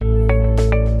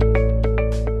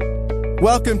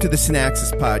Welcome to the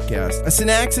Synaxis Podcast. A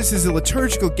synaxis is a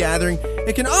liturgical gathering.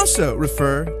 It can also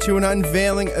refer to an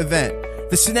unveiling event.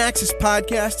 The Synaxis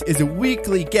Podcast is a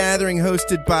weekly gathering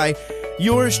hosted by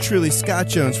yours truly, Scott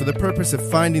Jones, for the purpose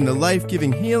of finding the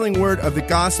life-giving, healing word of the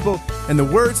gospel and the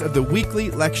words of the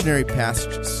weekly lectionary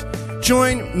passages.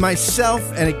 Join myself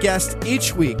and a guest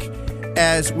each week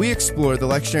as we explore the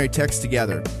lectionary text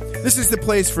together. This is the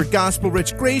place for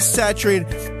gospel-rich,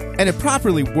 grace-saturated, and a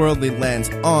properly worldly lens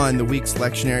on the week's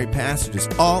lectionary passages,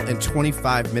 all in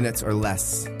 25 minutes or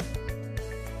less.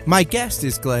 My guest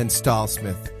is Glenn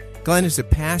Stallsmith. Glenn is a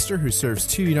pastor who serves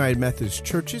 2 United Methodist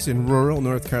churches in rural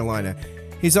North Carolina.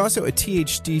 He's also a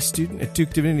THD student at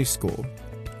Duke Divinity School.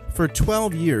 For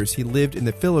 12 years, he lived in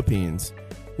the Philippines,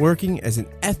 working as an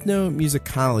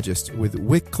ethnomusicologist with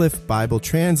Wycliffe Bible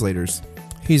Translators.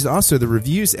 He's also the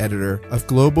reviews editor of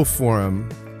Global Forum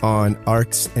on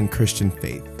Arts and Christian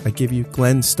Faith. I give you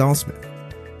Glenn Stallsmith.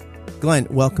 Glenn,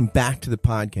 welcome back to the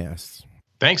podcast.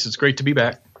 Thanks. It's great to be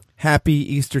back.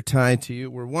 Happy Eastertide to you.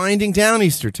 We're winding down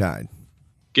Eastertide.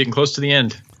 Getting close to the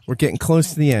end. We're getting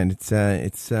close to the end.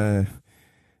 It's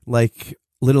like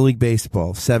Little League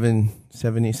Baseball, 70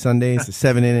 Sundays,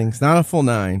 7 innings, not a full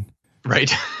 9.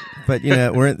 Right. But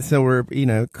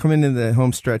we're coming into the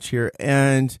home stretch here,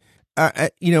 and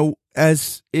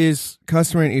as is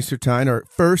customary in Eastertide, our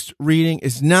first reading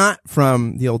is not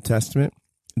from the Old Testament,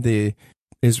 the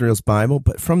Israel's Bible,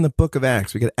 but from the book of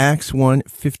Acts. We got Acts 1,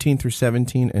 15 through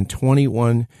 17, and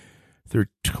 21 through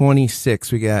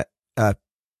 26. We got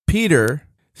Peter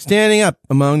standing up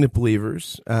among the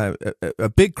believers, a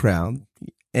big crowd,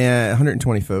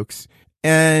 120 folks,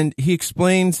 and he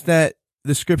explains that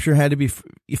the scripture had to be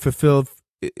fulfilled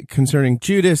concerning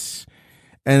Judas,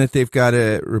 and that they've got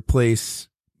to replace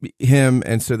him,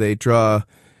 and so they draw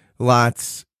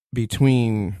lots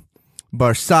between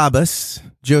Barsabbas,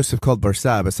 Joseph called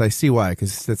Barsabbas. I see why,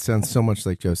 because that sounds so much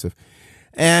like Joseph,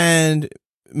 and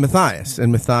Matthias,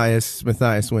 and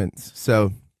Matthias wins.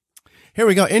 So here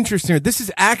we go. Interesting. This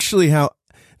is actually how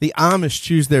the Amish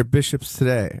choose their bishops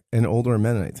today, and older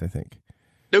Mennonites, I think.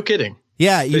 No kidding.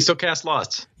 Yeah, they still cast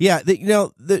lots. Yeah,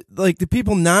 the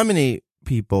people nominate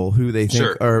people who they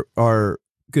think are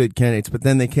good candidates, but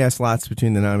then they cast lots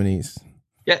between the nominees.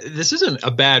 Yeah, this isn't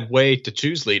a bad way to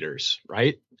choose leaders,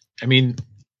 right? I mean,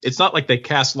 it's not like they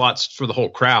cast lots for the whole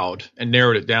crowd and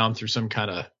narrowed it down through some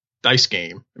kind of dice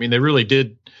game. I mean, they really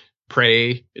did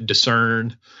pray,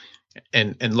 discern,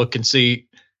 and look and see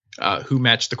who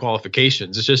matched the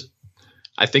qualifications. It's just,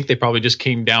 I think they probably just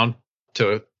came down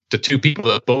to 2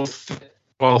 people that both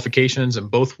qualifications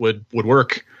and both would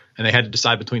work, and they had to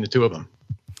decide between the 2 of them.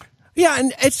 Yeah,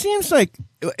 and it seems like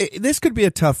this could be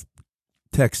a tough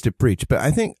text to preach, but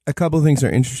I think a couple of things are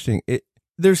interesting.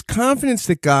 There's confidence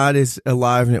that God is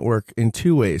alive and at work in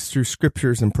 2 ways, through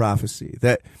scriptures and prophecy,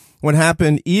 that what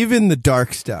happened, even the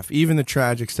dark stuff, even the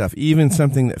tragic stuff, even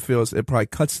something that feels, it probably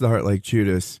cuts the heart like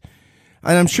Judas,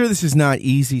 and I'm sure this is not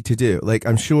easy to do. Like,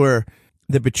 I'm sure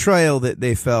the betrayal that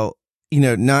they felt,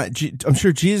 I'm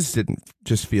sure Jesus didn't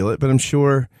just feel it, but I'm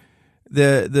sure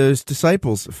those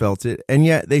disciples felt it, and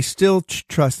yet they still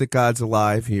trust that God's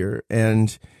alive here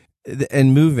and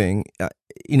moving.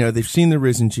 They've seen the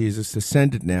risen Jesus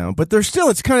ascended now, but it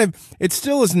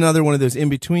still is another one of those in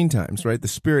between times, right? The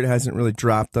Spirit hasn't really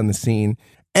dropped on the scene,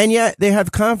 and yet they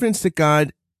have confidence that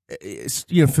God,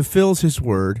 fulfills His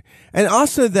word, and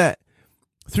also that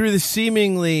through the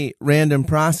seemingly random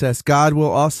process, God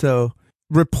will also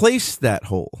replace that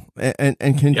hole and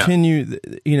continue,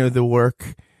 the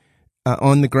work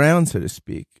on the ground, so to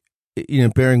speak,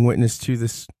 bearing witness to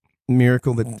this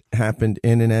miracle that happened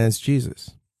in and as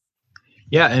Jesus.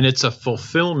 Yeah, and it's a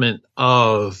fulfillment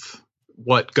of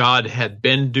what God had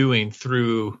been doing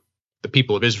through the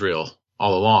people of Israel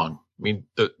all along. I mean,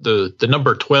 the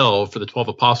number 12 for the 12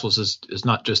 apostles is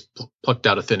not just plucked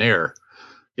out of thin air.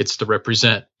 It's to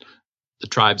represent the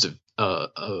tribes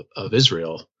of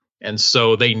Israel. And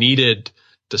so they needed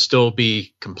to still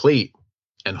be complete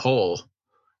and whole,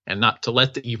 and not to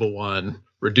let the evil one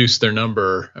reduce their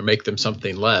number or make them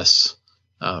something less.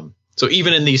 So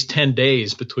even in these 10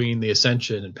 days between the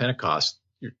Ascension and Pentecost,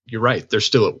 you're right, they're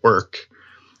still at work.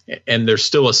 And there's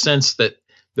still a sense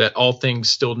that all things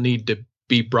still need to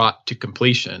be brought to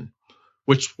completion,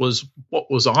 which was what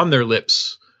was on their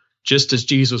lips just as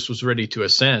Jesus was ready to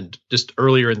ascend. Just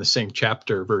earlier in the same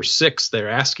chapter, verse 6, they're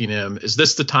asking him, is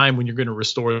this the time when you're going to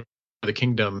restore the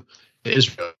kingdom to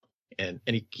Israel? And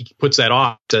he puts that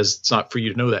off, says it's not for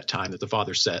you to know that time that the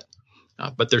Father set.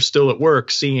 But they're still at work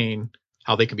seeing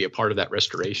how they can be a part of that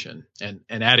restoration. And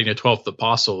adding a 12th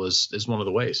apostle is one of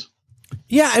the ways.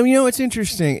 Yeah, I mean, it's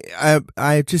interesting.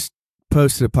 I just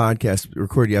posted a podcast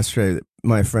recorded yesterday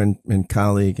my friend and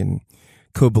colleague and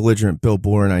co-belligerent Bill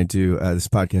Bohr and I do this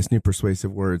podcast, New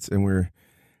Persuasive Words, and we're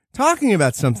talking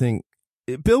about something.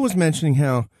 Bill was mentioning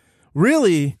how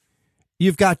really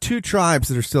you've got two tribes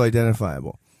that are still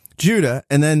identifiable. Judah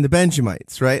and then the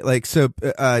Benjamites, right? Like, so,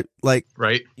 right.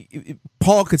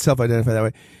 Paul could self-identify that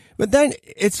way. But then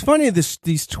it's funny,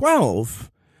 these 12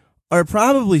 are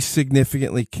probably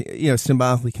significantly,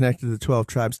 symbolically connected to the 12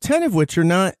 tribes, 10 of which are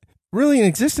not really in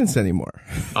existence anymore.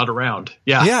 Not around.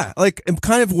 Yeah. Yeah. Like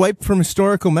kind of wiped from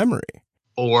historical memory.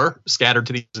 Or scattered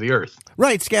to the ends of the earth.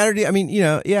 Right. Scattered. I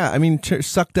mean,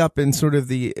 sucked up in sort of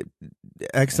the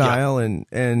exile. Yeah.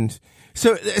 And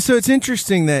so it's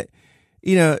interesting that,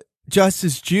 just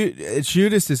as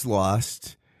Judas is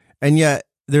lost, and yet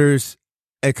there's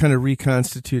a kind of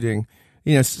reconstituting,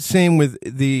 same with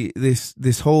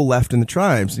this whole left in the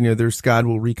tribes, there's God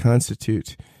will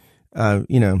reconstitute,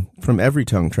 from every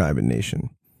tongue, tribe, and nation.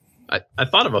 I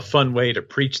thought of a fun way to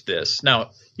preach this.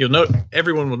 Now,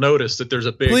 everyone will notice that there's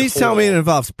a big Please tell me it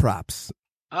involves props.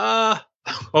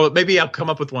 Maybe I'll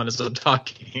come up with one as I'm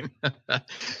talking.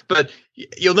 But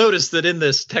you'll notice that in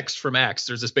this text from Acts,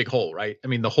 there's this big hole, right? I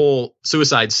mean, the whole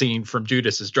suicide scene from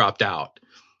Judas is dropped out.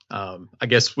 I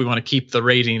guess we want to keep the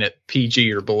rating at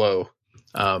PG or below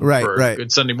for a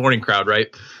good Sunday morning crowd, right?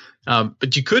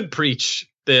 But you could preach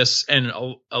this and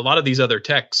a lot of these other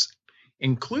texts,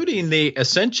 including the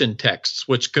Ascension texts,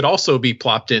 which could also be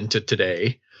plopped into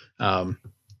today.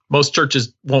 Most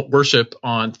churches won't worship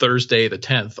on Thursday the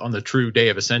 10th on the true day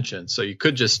of Ascension. So you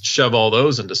could just shove all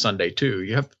those into Sunday too.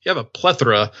 You have a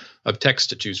plethora of texts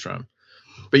to choose from.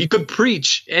 But you could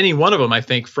preach any one of them, I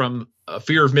think, from a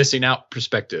fear of missing out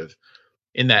perspective,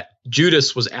 in that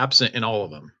Judas was absent in all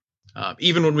of them.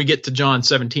 Even when we get to John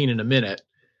 17 in a minute,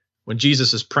 when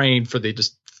Jesus is praying for the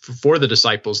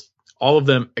disciples, all of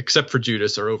them except for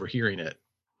Judas are overhearing it.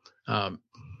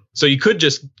 So you could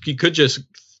just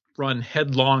run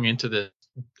headlong into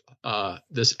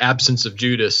this absence of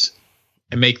Judas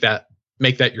and make that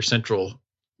your central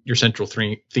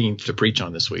theme to preach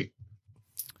on this week.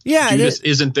 Yeah, Judas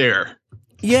isn't there.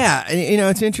 Yeah,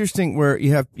 it's interesting where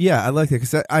you have. Yeah, I like that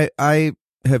because I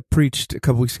have preached a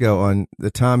couple weeks ago on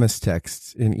the Thomas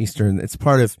text in Easter, and it's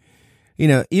part of,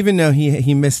 even though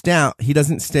he missed out, he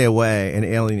doesn't stay away and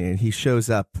alienate. He shows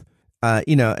up,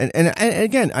 and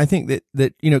again, I think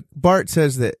that Barth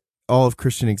says that all of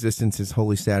Christian existence is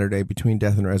Holy Saturday between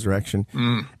death and resurrection.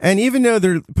 And even though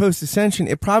they're post-ascension,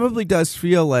 it probably does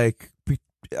feel like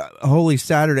a Holy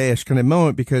Saturday-ish kind of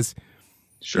moment because,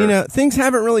 things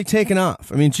haven't really taken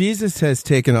off. I mean, Jesus has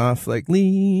taken off like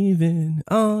leaving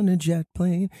on a jet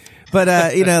plane, but,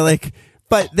 the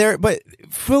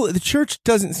church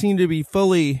doesn't seem to be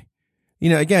fully,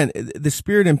 again, the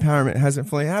spirit empowerment hasn't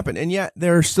fully happened, and yet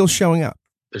they're still showing up.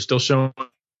 They're still showing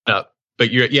up.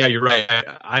 But you're right.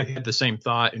 I had the same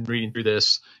thought in reading through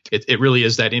this. It really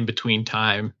is that in between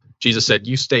time. Jesus said,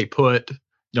 "You stay put.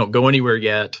 Don't go anywhere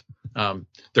yet."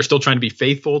 They're still trying to be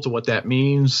faithful to what that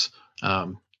means.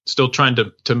 Still trying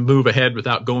to move ahead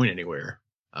without going anywhere.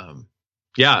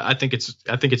 I think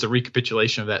it's a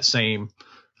recapitulation of that same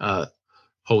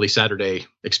Holy Saturday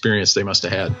experience they must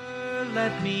have had.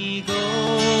 Let me go,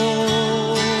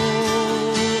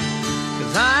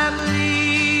 'cause I'm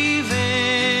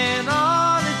leaving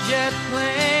on a jet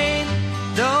plane.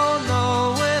 Don't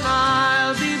know when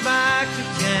I'll be back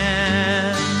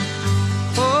again.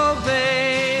 Oh,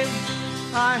 babe,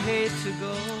 I hate to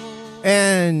go.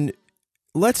 And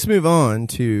let's move on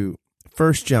to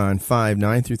 1 John 5,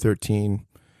 9 through 13,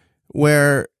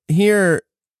 where here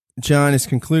John is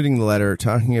concluding the letter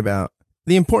talking about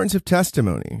the importance of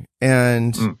testimony.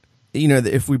 And,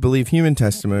 if we believe human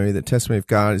testimony, the testimony of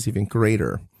God is even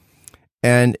greater.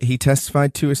 And he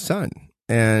testified to his Son,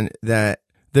 and that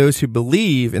those who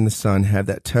believe in the Son have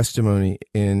that testimony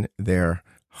in their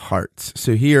hearts.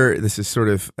 So here, this is sort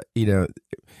of,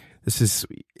 this is,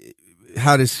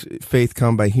 how does faith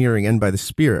come? By hearing and by the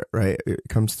Spirit, right? It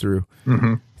comes through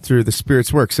the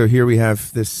Spirit's work. So here we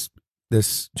have this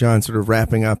John sort of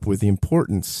wrapping up with the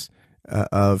importance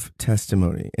of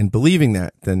testimony and believing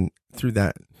that, then through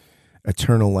that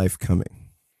eternal life coming.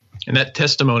 And that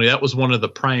testimony, that was one of the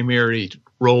primary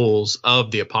roles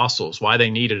of the apostles, why they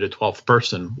needed a 12th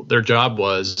person. Their job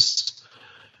was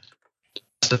to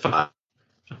testify.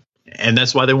 And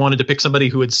that's why they wanted to pick somebody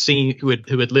who had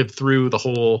lived through the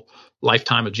whole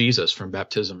lifetime of Jesus from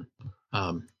baptism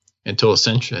until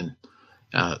ascension.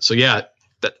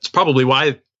 That's probably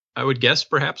why, I would guess,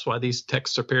 perhaps why these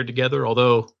texts are paired together.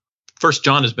 Although 1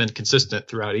 John has been consistent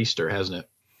throughout Easter, hasn't it?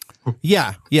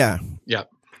 Yeah.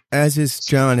 As is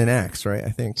John in Acts, right? I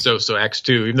think. So Acts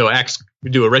 2, even though Acts, we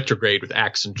do a retrograde with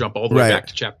Acts and jump all the way back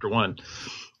to chapter 1.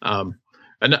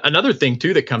 Another thing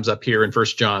too that comes up here in 1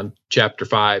 John chapter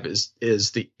 5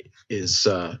 is the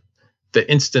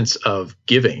instance of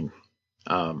giving,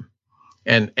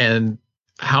 and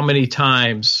how many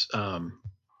times, and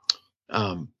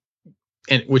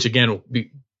which again will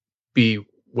be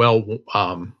well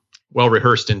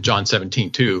rehearsed in John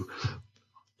 17 too,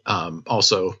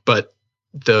 also, but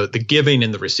the giving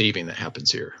and the receiving that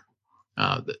happens here,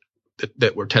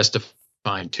 that we're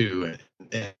testifying to,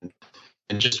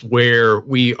 and just where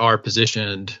we are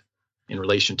positioned in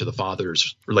relation to the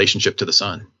Father's relationship to the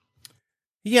Son.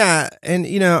 Yeah, and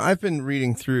I've been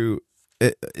reading through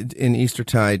in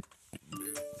Eastertide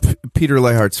Peter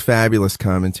Leihart's fabulous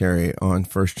commentary on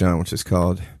 1 John, which is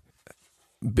called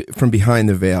From Behind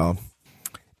the Veil.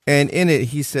 And in it,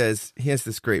 he says, he has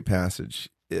this great passage,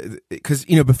 because,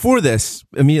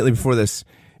 immediately before this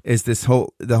is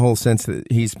the whole sense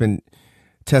that he's been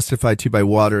testified to by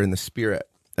water and the Spirit,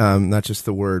 not just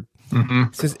the word. Mm-hmm.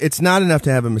 It says, it's not enough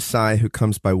to have a Messiah who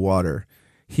comes by water.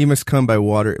 He must come by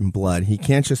water and blood. He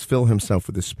can't just fill himself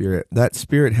with the Spirit. That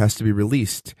Spirit has to be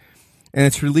released. And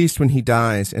it's released when he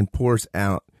dies and pours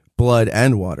out blood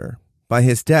and water. By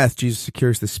his death, Jesus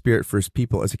secures the Spirit for his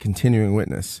people as a continuing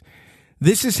witness.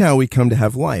 This is how we come to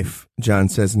have life, John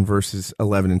says in verses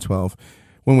 11 and 12.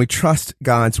 When we trust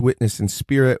God's witness in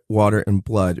spirit, water, and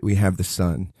blood, we have the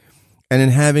Son. And in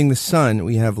having the Son,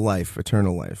 we have life,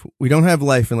 eternal life. We don't have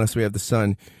life unless we have the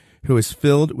Son, who is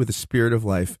filled with the Spirit of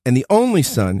life. And the only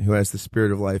Son who has the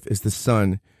Spirit of life is the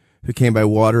Son who came by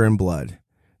water and blood,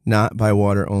 not by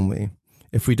water only.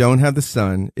 If we don't have the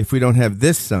Son, if we don't have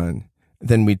this Son,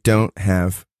 then we don't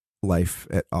have life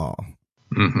at all.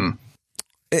 Mm-hmm.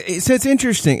 So it's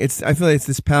interesting. I feel like it's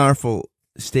this powerful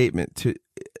statement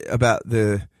about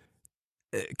the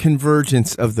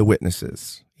convergence of the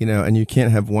witnesses, and you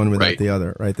can't have one without the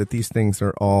other, right? That these things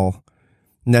are all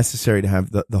necessary to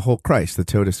have the whole Christ, the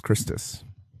totus Christus.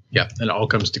 Yeah, and it all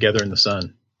comes together in the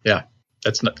Son. Yeah,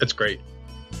 that's great.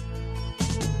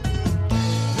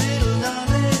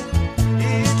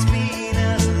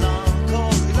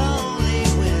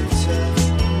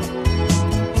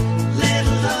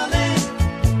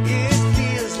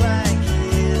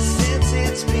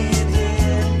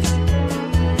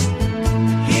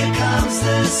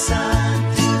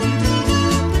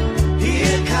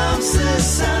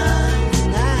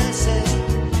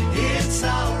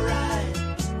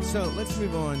 Let's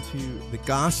move on to the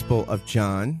Gospel of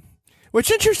John, which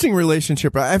interesting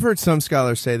relationship. I've heard some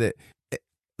scholars say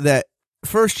that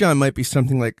 1 John might be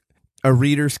something like a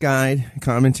reader's guide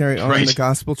commentary on the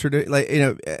gospel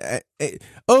tradition,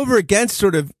 over against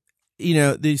sort of,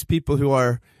 these people who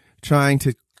are trying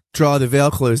to draw the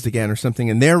veil closed again or something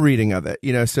in their reading of it,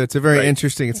 so it's a very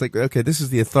interesting, it's like, okay, this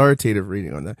is the authoritative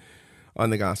reading on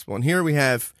the gospel. And here we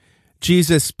have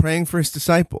Jesus praying for his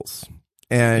disciples,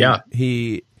 and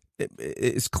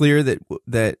it's clear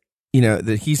that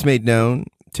he's made known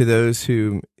to those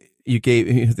who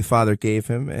the Father gave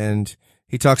him, and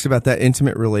he talks about that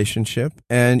intimate relationship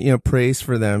and prays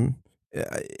for them,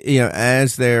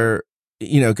 as they're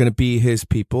going to be his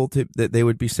people, that they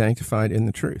would be sanctified in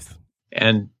the truth,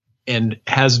 and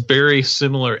has very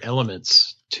similar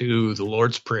elements to the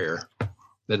Lord's Prayer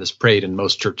that is prayed in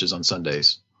most churches on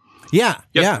Sundays. Yeah.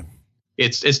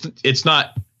 It's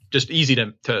not just easy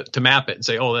to map it and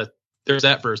say, oh, there's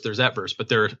that verse, but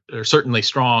there are certainly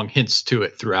strong hints to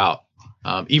it throughout,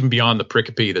 even beyond the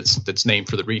pericope that's named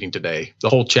for the reading today. The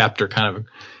whole chapter kind of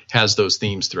has those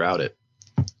themes throughout it,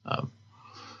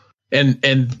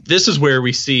 and this is where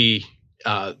we see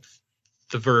the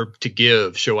verb to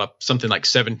give show up something like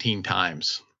 17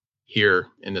 times here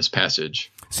in this passage.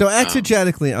 So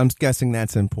exegetically, I'm guessing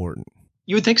that's important.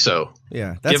 You would think so.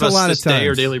 Yeah, that's Give a us lot this of times. day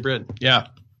our daily bread. Yeah,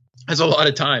 that's a lot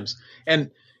of times,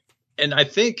 and I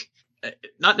think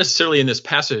not necessarily in this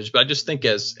passage, but I just think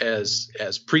as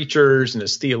preachers and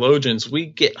as theologians, we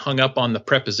get hung up on the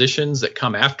prepositions that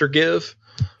come after give.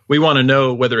 We want to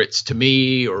know whether it's to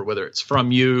me or whether it's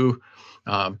from you,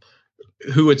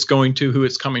 who it's going to, who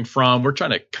it's coming from. We're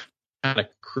trying to kind of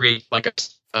create like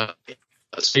a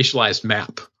spatialized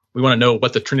map. We want to know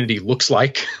what the Trinity looks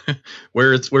like,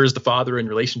 where's the Father in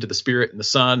relation to the Spirit and the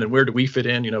Son, and where do we fit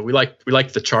in? We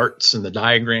like the charts and the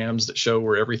diagrams that show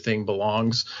where everything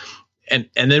belongs. And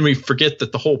then we forget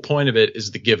that the whole point of it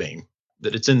is the giving,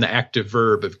 that it's in the active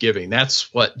verb of giving.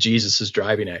 That's what Jesus is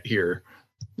driving at here,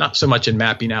 not so much in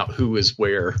mapping out who is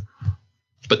where,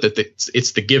 but that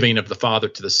it's the giving of the Father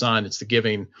to the Son. It's the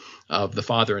giving of the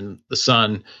Father and the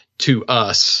Son to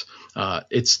us.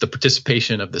 It's the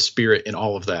participation of the Spirit in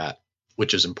all of that,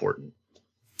 which is important.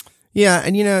 Yeah,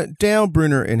 and Dale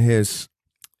Bruner in his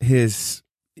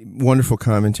wonderful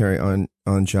commentary on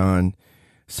John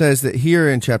says that here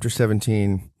in chapter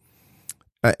 17,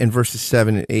 in verses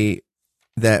 7 and 8,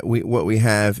 that what we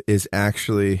have is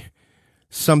actually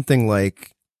something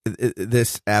like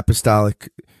this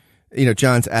apostolic,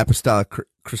 John's apostolic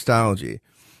Christology,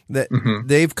 that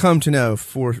they've come to know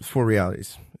four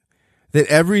realities: that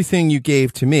everything you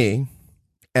gave to me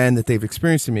and that they've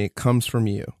experienced in me comes from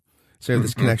you. So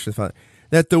this connection with the Father.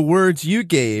 That the words you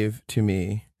gave to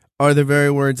me are the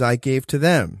very words I gave to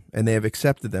them, and they have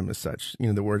accepted them as such,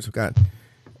 the words of God.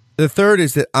 The third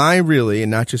is that I really,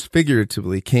 and not just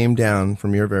figuratively, came down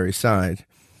from your very side.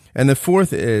 And the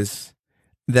fourth is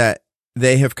that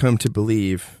they have come to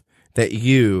believe that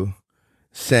you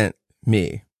sent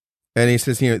me. And he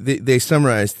says, they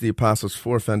summarized the apostles'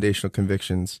 four foundational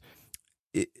convictions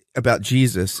about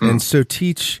Jesus, and so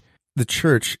teach the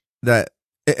church that,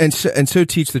 and so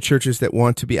teach the churches that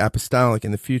want to be apostolic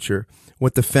in the future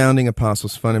what the founding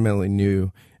apostles fundamentally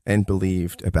knew and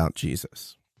believed about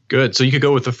Jesus. Good. So you could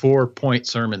go with the 4-point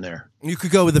sermon there. You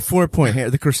could go with the 4-point here,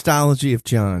 the Christology of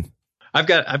John. I've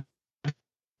got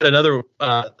another,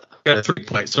 got a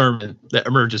 3-point sermon that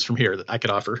emerges from here that I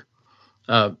could offer.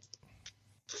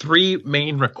 3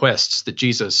 main requests that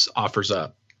Jesus offers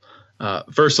up.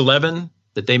 Verse 11,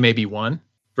 that they may be one.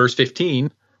 Verse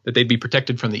 15, that they'd be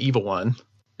protected from the evil one.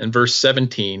 And verse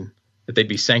 17, that they'd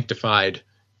be sanctified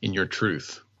in your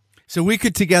truth. So we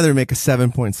could together make a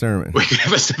 7-point sermon. We could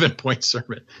have a 7-point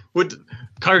sermon.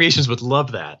 Congregations would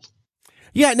love that.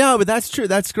 Yeah, no, but that's true.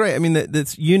 That's great. I mean,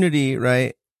 that's unity,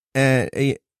 right?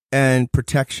 And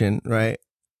protection, right?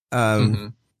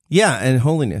 Yeah, and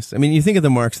holiness. I mean, you think of the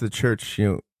marks of the church,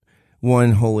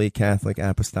 one, holy, Catholic,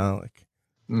 apostolic.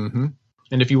 Mm-hmm.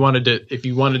 And if you wanted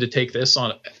to take this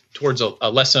on towards a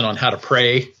lesson on how to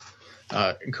pray,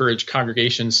 encourage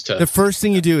congregations to. The first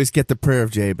thing you do is get the prayer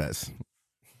of Jabez.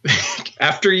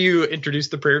 After you introduce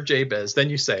the prayer of Jabez,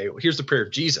 then you say, well, here's the prayer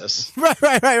of Jesus. Right.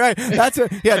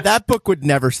 That book would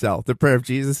never sell, the prayer of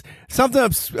Jesus. Something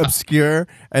obscure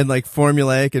and like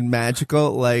formulaic and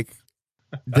magical, like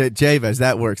the Jabez,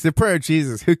 that works. The prayer of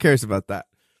Jesus, who cares about that?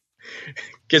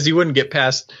 Because you wouldn't get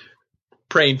past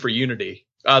praying for unity.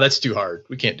 Oh, that's too hard.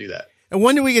 We can't do that. And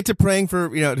when do we get to praying for,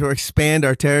 to expand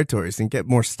our territories and get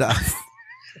more stuff?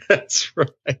 That's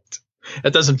right.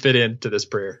 That doesn't fit into this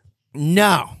prayer.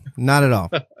 No, not at all.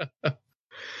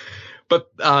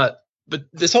 But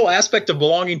this whole aspect of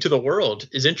belonging to the world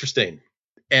is interesting,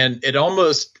 and it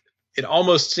almost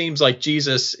seems like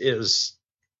Jesus is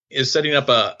setting up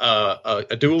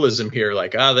a dualism here.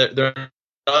 Like, they're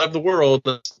not of the world,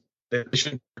 they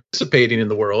shouldn't be participating in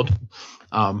the world.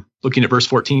 Looking at verse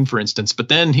 14, for instance, but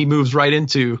then he moves right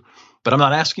into, but I'm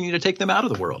not asking you to take them out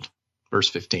of the world. Verse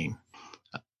 15.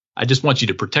 I just want you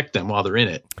to protect them while they're in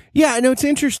it. Yeah, I know it's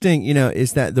interesting,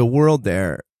 is that the world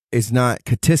there is not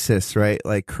katasis, right?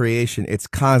 Like creation, it's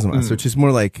cosmos, which is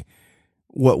more like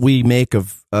what we make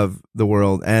of the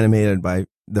world, animated by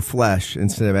the flesh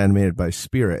instead of animated by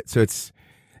spirit. So it's,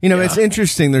 it's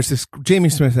interesting. There's this, Jamie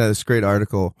Smith had this great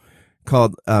article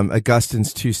called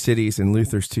Augustine's Two Cities and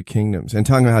Luther's Two Kingdoms, and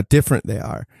talking about how different they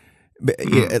are.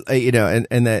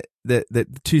 And that the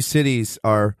two cities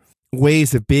are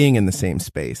ways of being in the same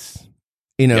space,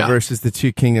 versus the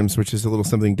two kingdoms, which is a little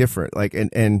something different. Like,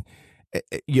 and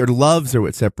your loves are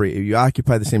what separate you. You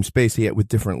occupy the same space, yet with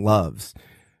different loves.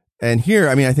 And here,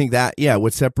 I mean, I think that,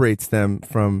 what separates them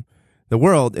from the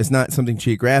world is not something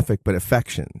geographic, but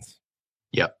affections.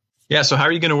 Yep. Yeah. So how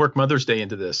are you going to work Mother's Day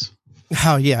into this?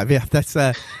 Oh, yeah. That's,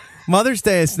 Mother's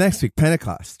Day is next week,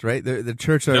 Pentecost, right? The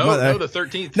church. No, the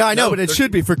 13th. No, I know, but it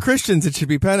should be for Christians. It should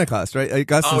be Pentecost, right?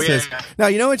 Augustine says. Yeah. Now,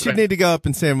 you know what you need to go up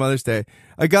and say on Mother's Day?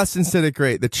 Augustine said it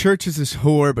great. The church is this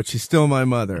whore, but she's still my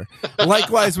mother.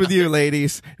 Likewise with you,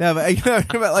 ladies. No,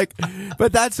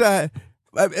 but that's but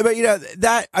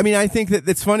that. I mean, I think that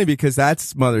it's funny because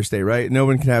that's Mother's Day, right? No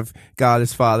one can have God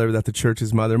as Father without the church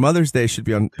as Mother. Mother's Day should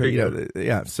be on.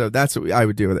 Yeah. So that's what I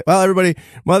would do with it. Well, everybody,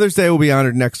 Mother's Day will be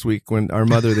honored next week when our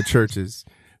Mother, the Church, is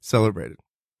celebrated.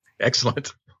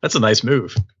 Excellent. That's a nice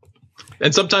move.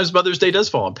 And sometimes Mother's Day does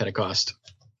fall on Pentecost.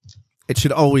 It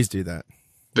should always do that.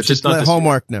 But just not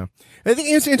Hallmark. No, I think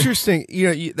it's interesting.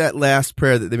 That last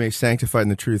prayer that they may be sanctified in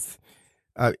the truth.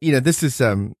 This is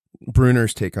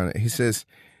Bruner's take on it. He says,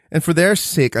 and for their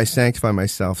sake I sanctify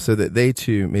myself, so that they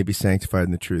too may be sanctified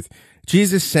in the truth.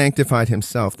 Jesus sanctified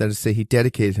himself, that is to say, he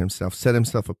dedicated himself, set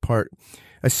himself apart,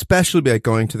 especially by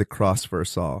going to the cross for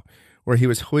us all, where he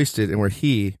was hoisted and where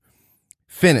he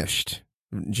finished,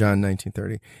 John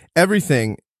 19:30,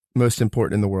 everything most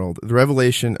important in the world, the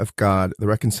revelation of God, the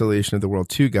reconciliation of the world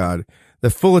to God, the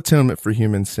full atonement for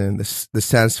human sin, the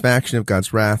satisfaction of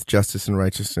God's wrath, justice, and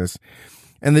righteousness,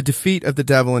 and the defeat of the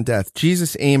devil and death.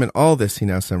 Jesus' aim in all this, he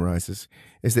now summarizes,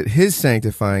 is that his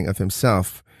sanctifying of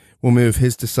himself will move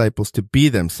his disciples to be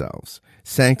themselves,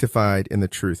 sanctified in the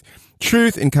truth.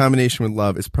 Truth in combination with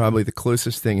love is probably the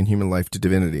closest thing in human life to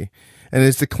divinity, and it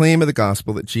is the claim of the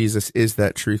gospel that Jesus is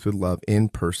that truth with love in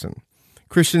person.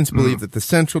 Christians believe that the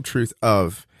central truth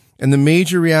of and the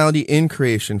major reality in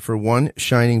creation for one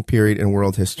shining period in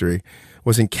world history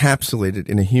was encapsulated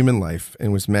in a human life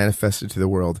and was manifested to the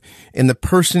world in the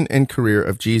person and career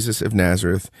of Jesus of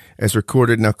Nazareth, as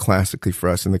recorded now classically for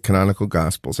us in the canonical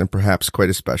Gospels, and perhaps quite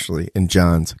especially in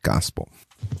John's Gospel.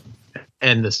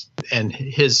 And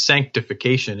his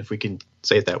sanctification, if we can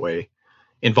say it that way,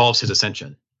 involves his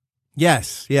ascension.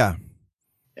 Yes, yeah.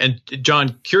 And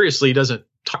John, curiously, doesn't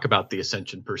talk about the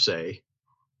ascension per se.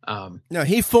 No,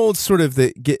 he folds sort of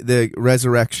the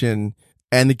resurrection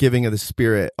and the giving of the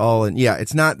Spirit all in. Yeah,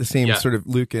 it's not the same sort of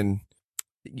Lucan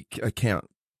account.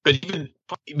 But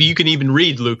you can even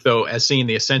read Luke, though, as seeing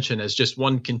the ascension as just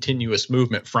one continuous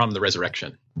movement from the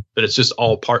resurrection. That it's just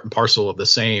all part and parcel of the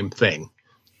same thing.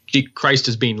 Christ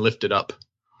is being lifted up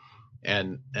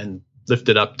and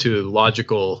lifted up to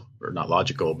logical, or not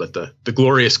logical, but the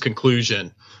glorious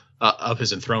conclusion of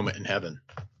his enthronement in heaven.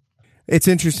 It's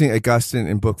interesting. Augustine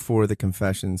in Book 4 of the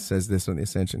Confessions says this on the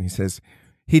Ascension. He says,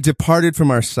 "He departed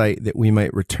from our sight that we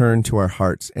might return to our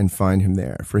hearts and find him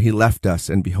there. For he left us,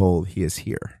 and behold, he is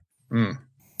here."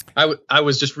 I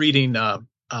was just reading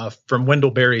from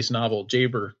Wendell Berry's novel,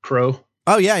 Jayber Crow.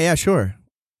 Oh, yeah, sure.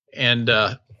 And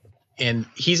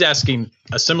he's asking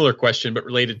a similar question, but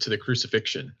related to the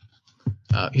crucifixion.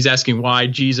 He's asking why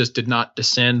Jesus did not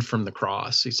descend from the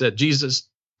cross. He said,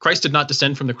 Christ did not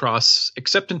descend from the cross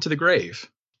except into the grave.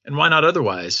 And why not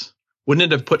otherwise? Wouldn't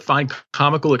it have put fine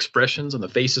comical expressions on the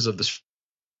faces of the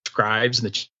scribes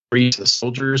and the priests and the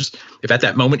soldiers if at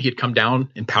that moment he had come down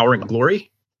in power and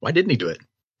glory? Why didn't he do it?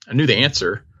 I knew the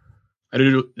answer. I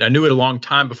knew it a long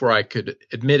time before I could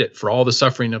admit it, for all the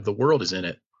suffering of the world is in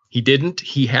it. He didn't,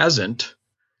 he hasn't,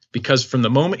 because from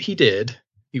the moment he did,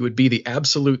 he would be the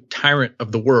absolute tyrant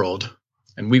of the world,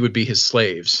 and we would be his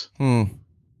slaves.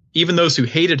 Even those who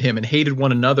hated him and hated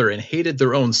one another and hated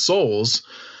their own souls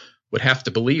would have to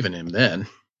believe in him then.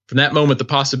 From that moment, the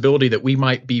possibility that we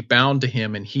might be bound to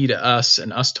him and he to us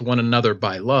and us to one another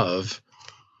by love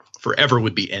forever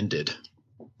would be ended.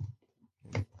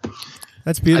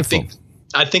 That's beautiful.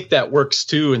 I think that works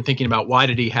too in thinking about why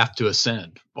did he have to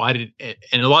ascend? And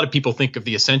a lot of people think of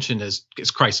the ascension as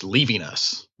Christ leaving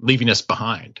us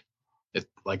behind.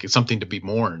 It's something to be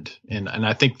mourned. And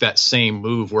I think that same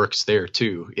move works there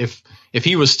too. If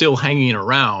he was still hanging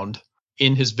around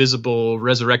in his visible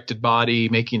resurrected body,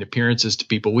 making appearances to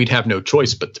people, we'd have no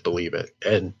choice but to believe it.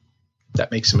 And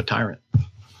that makes him a tyrant.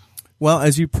 Well,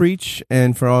 as you preach,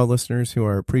 and for all listeners who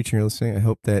are preaching or listening, I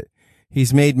hope that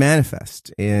he's made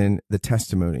manifest in the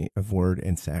testimony of word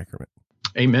and sacrament.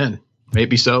 Amen.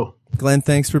 Maybe so. Glenn,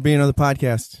 thanks for being on the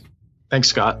podcast. Thanks,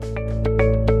 Scott.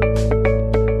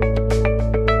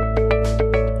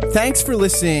 Thanks for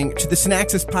listening to the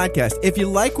Synaxis podcast. If you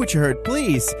like what you heard,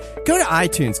 please go to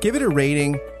iTunes, give it a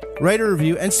rating, write a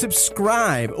review, and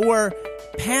subscribe, or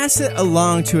pass it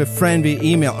along to a friend via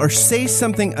email, or say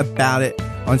something about it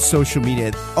on social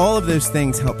media. All of those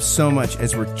things help so much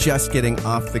as we're just getting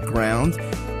off the ground.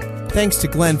 Thanks to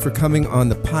Glenn for coming on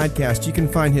the podcast. You can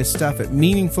find his stuff at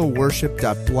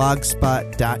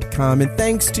meaningfulworship.blogspot.com. And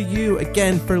thanks to you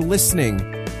again for listening.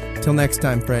 Till next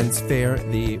time, friends, fare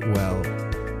thee well.